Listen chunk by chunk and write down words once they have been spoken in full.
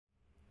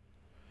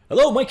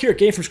Hello, Mike here at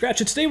Game from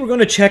Scratch, and today we're going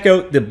to check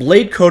out the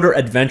BladeCoder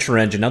Adventure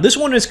Engine. Now, this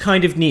one is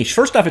kind of niche.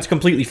 First off, it's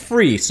completely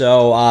free,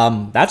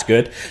 so that's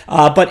good.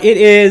 But it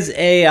is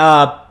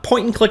a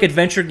point-and-click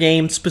adventure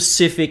game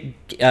specific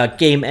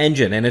game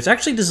engine, and it's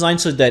actually designed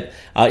so that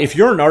if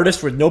you're an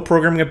artist with no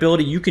programming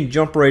ability, you can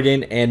jump right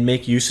in and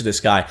make use of this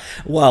guy.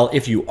 Well,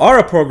 if you are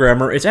a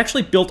programmer, it's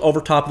actually built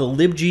over top of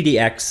the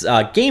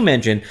LibGDX game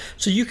engine,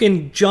 so you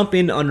can jump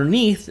in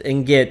underneath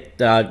and get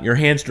your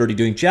hands dirty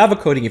doing Java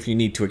coding if you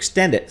need to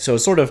extend it. So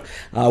it's sort of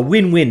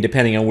win-win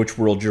depending on which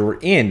world you're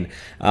in.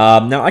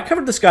 Now, I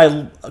covered this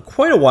guy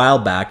quite a while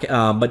back,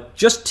 but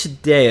just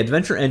today,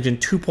 Adventure Engine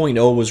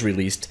 2.0 was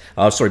released.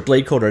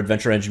 BladeCoder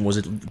Adventure Engine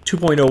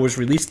 2.0 was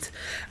released.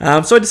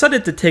 So I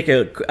decided to take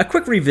a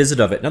quick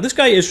revisit of it. Now, this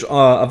guy is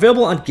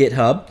available on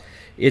GitHub.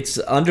 It's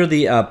under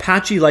the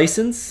Apache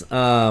license,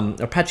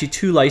 Apache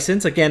 2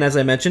 license. Again, as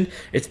I mentioned,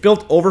 it's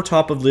built over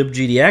top of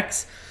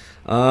LibGDX.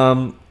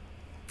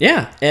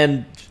 Yeah,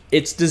 and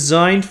it's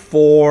designed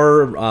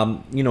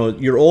for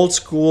your old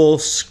school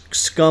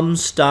Scum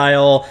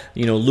style,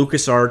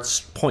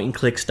 LucasArts point and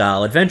click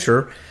style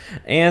adventure.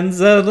 And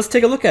let's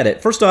take a look at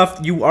it. First off,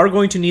 you are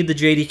going to need the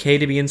JDK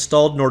to be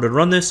installed in order to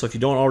run this. So if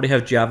you don't already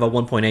have Java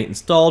 1.8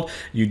 installed,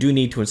 you do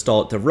need to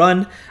install it to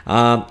run.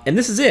 And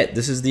this is it.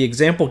 This is the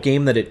example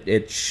game that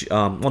it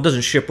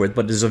doesn't ship with,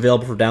 but is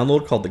available for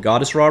download, called The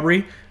Goddess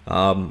Robbery.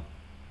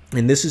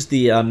 And this is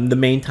the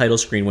main title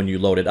screen when you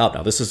load it up.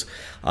 Now, this is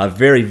a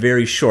very,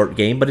 very short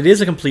game, but it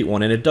is a complete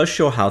one, and it does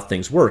show how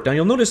things work. Now,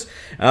 you'll notice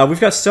we've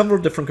got several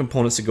different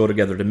components that go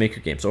together to make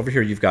your game. So over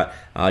here, you've got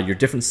your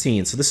different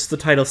scenes. So this is the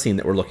title scene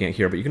that we're looking at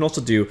here, but you can also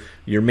do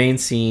your main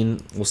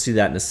scene. We'll see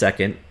that in a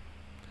second.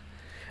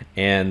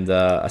 And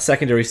a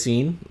secondary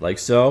scene, like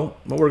so.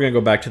 But we're going to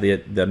go back to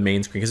the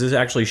main screen, because this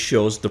actually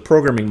shows the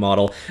programming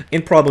model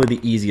in probably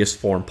the easiest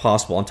form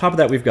possible. On top of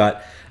that, we've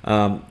got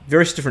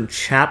various different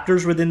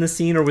chapters within the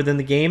scene or within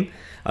the game.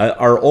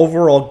 Our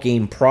overall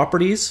game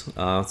properties,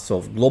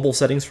 so global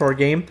settings for our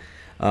game.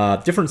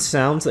 Different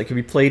sounds that can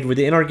be played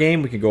within our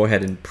game. We can go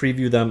ahead and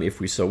preview them if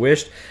we so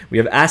wished. We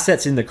have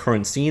assets in the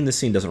current scene. This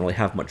scene doesn't really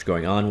have much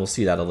going on. We'll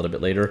see that a little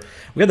bit later.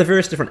 We have the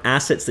various different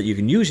assets that you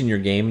can use in your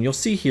game. And you'll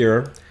see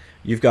here,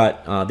 you've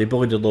got the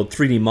ability to load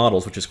 3D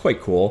models, which is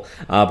quite cool.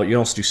 But you can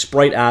also do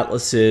sprite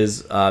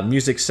atlases,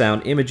 music,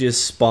 sound, images,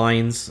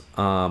 spine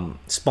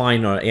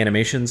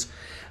animations,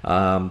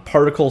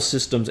 particle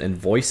systems, and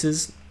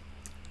voices.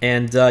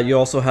 And you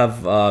also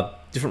have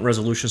different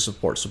resolution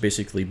support, so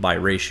basically by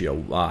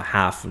ratio,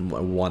 half and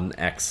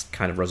 1x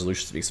kind of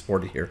resolutions to be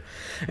supported here.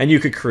 And you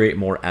could create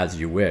more as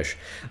you wish.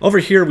 Over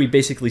here, we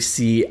basically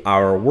see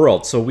our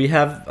world. So we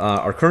have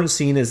our current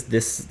scene is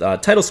this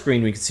title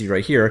screen we can see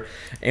right here,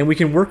 and we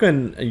can work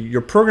on,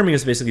 your programming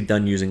is basically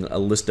done using a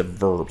list of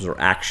verbs or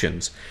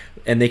actions,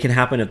 and they can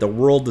happen at the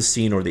world, the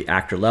scene, or the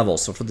actor level.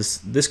 So for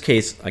this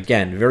case,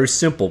 again, very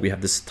simple. We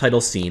have this title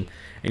scene,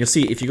 and you'll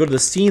see if you go to the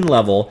scene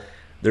level,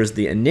 there's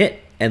the init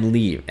and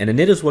leave. And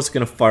init is what's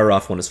going to fire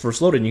off when it's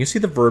first loaded. And you can see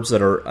the verbs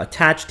that are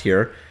attached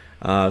here.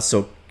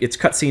 So it's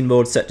cutscene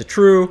mode set to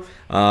true,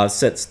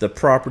 sets the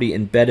property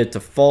embedded to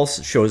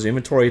false, shows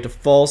inventory to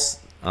false,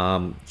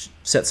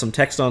 sets some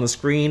text on the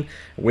screen,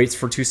 waits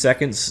for 2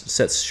 seconds,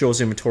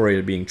 shows inventory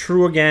to being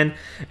true again,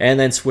 and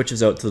then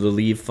switches out to the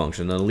leave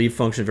function. Now, the leave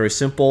function, very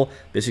simple,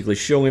 basically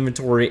show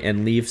inventory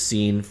and leave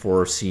scene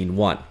for scene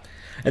 1.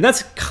 And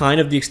that's kind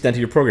of the extent of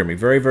your programming.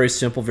 Very, very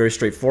simple, very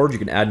straightforward. You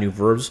can add new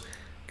verbs.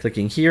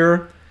 Clicking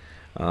here,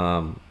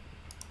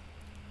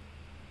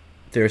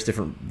 there's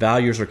different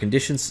values or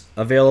conditions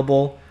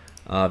available.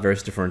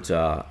 Various different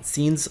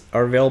scenes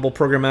are available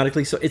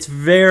programmatically. So it's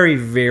very,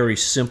 very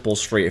simple,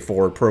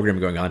 straightforward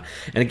programming going on.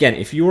 And again,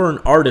 if you are an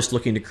artist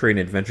looking to create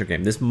an adventure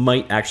game, this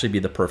might actually be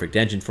the perfect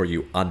engine for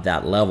you on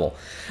that level.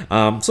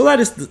 So that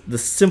is the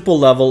simple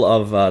level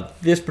of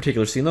this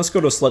particular scene. Let's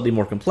go to a slightly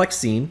more complex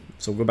scene.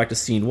 So we'll go back to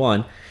scene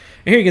 1.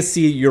 And here you can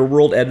see your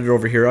world editor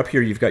over here. Up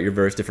here, you've got your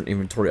various different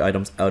inventory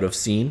items out of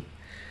scene.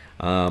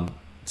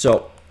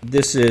 So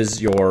this is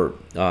your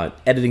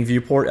editing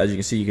viewport. As you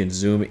can see, you can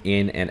zoom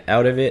in and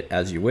out of it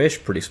as you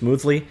wish, pretty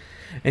smoothly.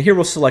 And here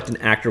we'll select an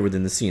actor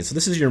within the scene. So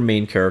this is your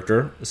main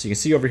character. So you can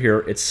see over here,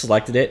 it's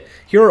selected it.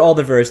 Here are all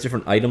the various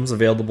different items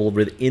available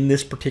within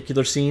this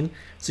particular scene.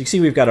 So you can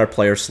see we've got our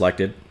player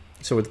selected.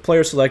 So with the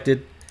player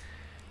selected,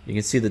 you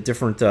can see the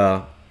different...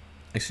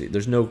 Actually,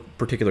 there's no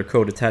particular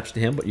code attached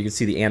to him, but you can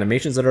see the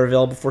animations that are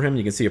available for him.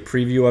 You can see a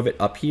preview of it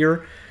up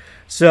here.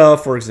 So,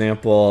 for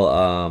example,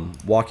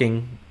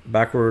 walking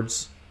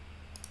backwards,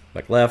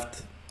 back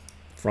left,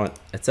 front,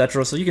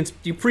 etc. So you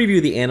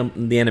preview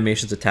the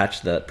animations attached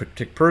to that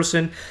particular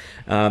person.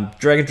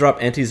 Drag and drop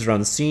entities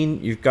around the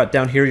scene. You've got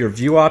down here your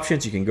view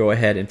options. You can go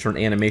ahead and turn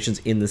animations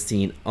in the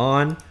scene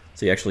on,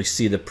 so you actually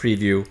see the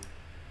preview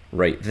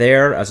right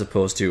there, as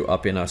opposed to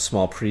up in a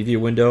small preview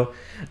window.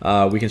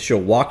 We can show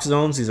walk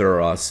zones. These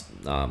are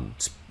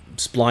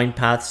spline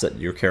paths that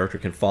your character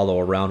can follow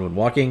around when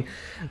walking.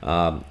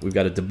 We've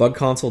got a debug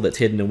console that's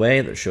hidden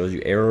away that shows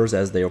you errors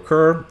as they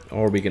occur,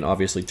 or we can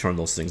obviously turn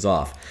those things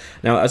off.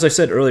 Now, as I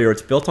said earlier,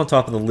 it's built on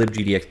top of the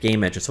LibGDX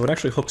game engine, so it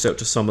actually hooks out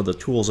to some of the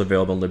tools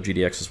available in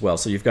LibGDX as well.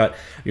 So you've got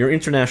your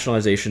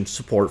internationalization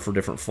support for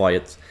different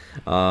fights.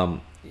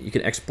 You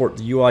can export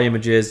the UI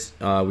images.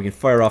 We can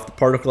fire off the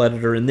particle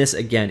editor, and this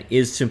again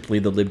is simply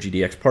the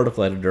LibGDX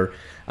particle editor,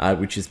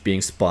 which is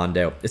being spawned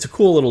out. It's a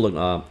cool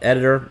little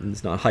editor.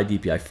 It's not high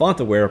DPI font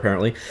aware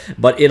apparently,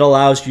 but it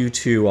allows you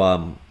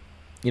to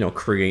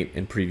create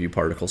and preview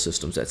particle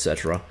systems,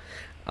 etc.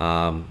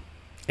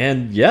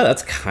 And yeah,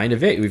 that's kind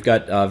of it. We've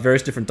got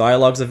various different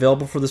dialogues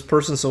available for this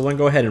person, so we're going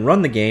to go ahead and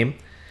run the game.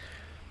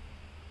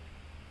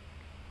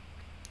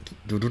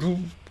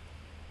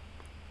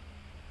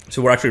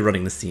 So we're actually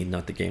running the scene,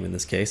 not the game in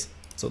this case.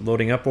 So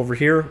loading up over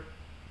here.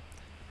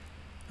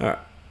 All right,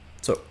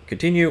 so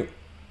continue.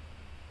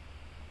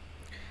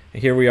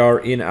 And here we are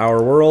in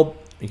our world.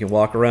 You can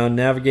walk around,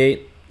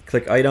 navigate,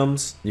 click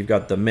items. You've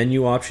got the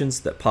menu options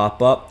that pop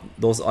up.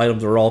 Those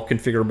items are all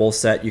configurable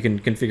set. You can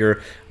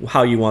configure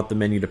how you want the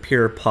menu to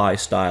appear, pie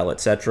style,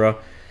 etc.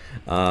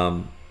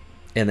 And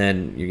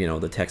then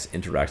the text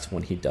interacts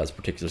when he does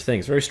particular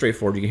things. Very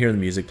straightforward. You can hear the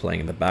music playing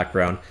in the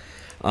background.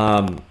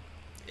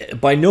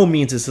 By no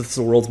means is this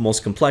the world's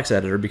most complex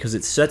editor, because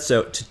it sets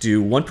out to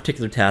do one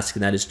particular task,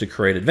 and that is to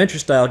create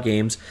adventure-style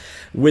games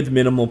with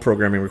minimal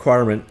programming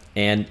requirement,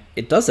 and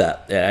it does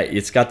that.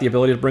 It's got the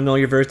ability to bring all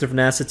your various different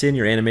assets in,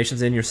 your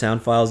animations in, your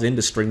sound files in,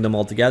 to string them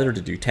all together,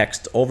 to do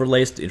text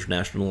overlays, to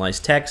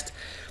internationalize text.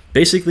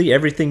 Basically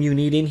everything you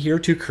need in here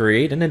to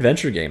create an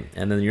adventure game.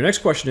 And then your next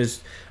question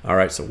is, all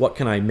right, so what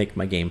can I make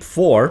my game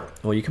for?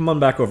 Well, you come on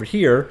back over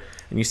here,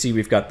 and you see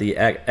we've got the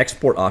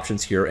export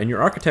options here, and your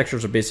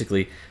architectures are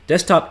basically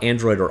desktop,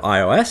 Android, or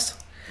iOS.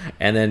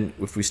 And then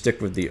if we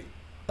stick with the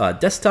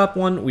desktop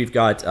one, we've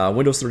got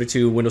Windows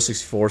 32, Windows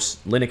 64,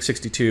 Linux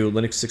 62,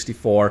 Linux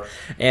 64,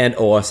 and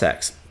OS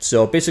X.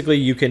 So basically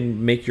you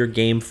can make your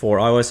game for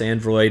iOS,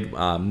 Android,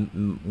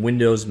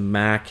 Windows,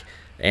 Mac,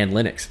 and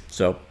Linux.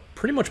 So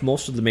pretty much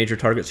most of the major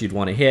targets you'd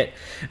want to hit.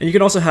 And you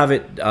can also have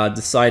it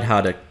decide how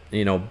to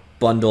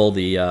bundle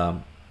the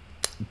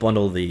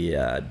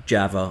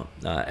Java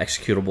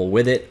executable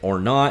with it or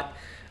not.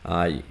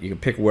 You can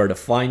pick where to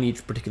find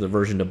each particular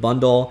version to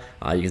bundle.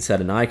 You can set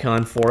an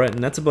icon for it,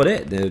 and that's about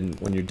it. Then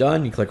when you're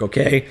done, you click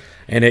OK,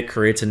 and it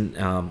creates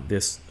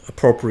this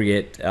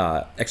appropriate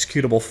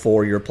executable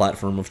for your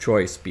platform of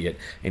choice, be it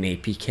an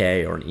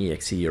APK or an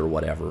EXE or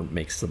whatever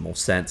makes the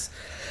most sense.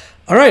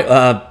 All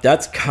right,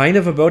 that's kind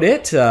of about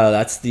it.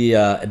 That's the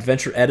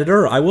Adventure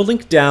Editor. I will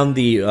link down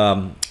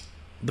the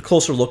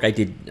closer look I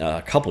did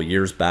a couple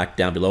years back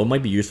down below. It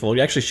might be useful. It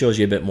actually shows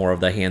you a bit more of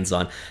the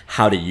hands-on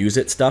how to use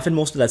it stuff, and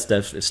most of that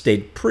stuff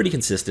stayed pretty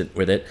consistent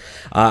with it.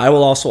 I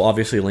will also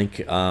obviously link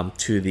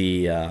to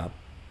the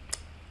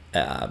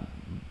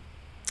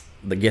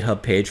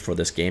GitHub page for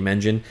this game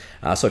engine.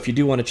 So if you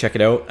do want to check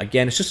it out,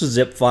 again, it's just a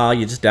zip file.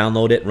 You just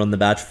download it, run the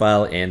batch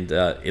file, and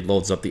it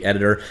loads up the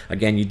editor.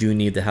 Again, you do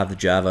need to have the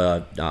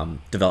Java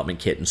development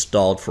kit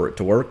installed for it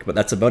to work, but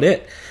that's about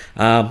it.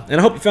 And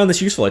I hope you found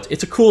this useful.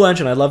 It's a cool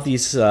engine. I love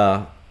these.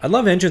 I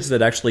love engines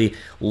that actually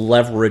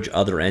leverage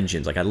other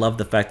engines. Like, I love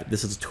the fact that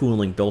this is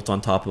tooling built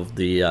on top of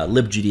the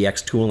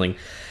LibGDX tooling.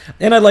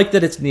 And I like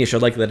that it's niche. I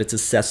like that it's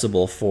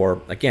accessible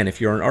for, again, if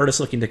you're an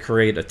artist looking to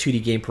create a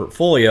 2D game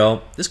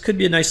portfolio, this could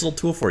be a nice little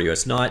tool for you.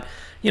 It's not,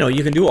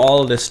 you can do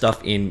all of this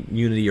stuff in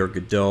Unity or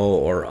Godot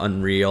or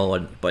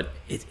Unreal, but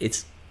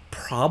it's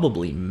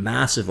probably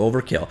massive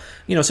overkill.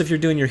 So if you're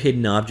doing your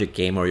hidden object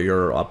game or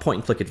your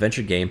point-and-click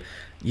adventure game,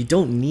 you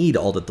don't need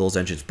all that those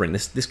engines bring.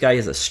 This guy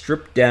is a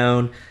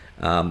stripped-down,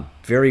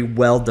 very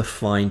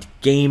well-defined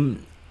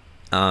game,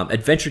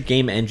 adventure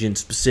game engine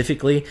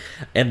specifically,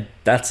 and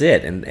that's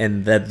it.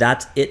 And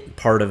that's it.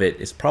 Part of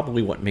it is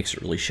probably what makes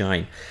it really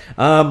shine.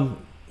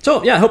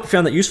 So yeah, I hope you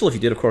found that useful. If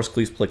you did, of course,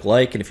 please click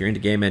like, and if you're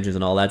into game engines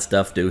and all that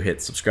stuff, do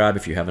hit subscribe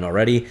if you haven't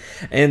already.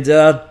 And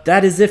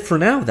that is it for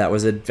now. That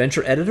was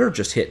Adventure Editor.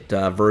 Just hit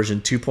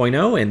version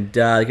 2.0, and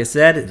like I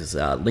said, it is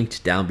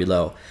linked down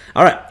below.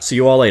 All right, see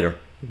you all later.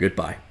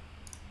 Goodbye.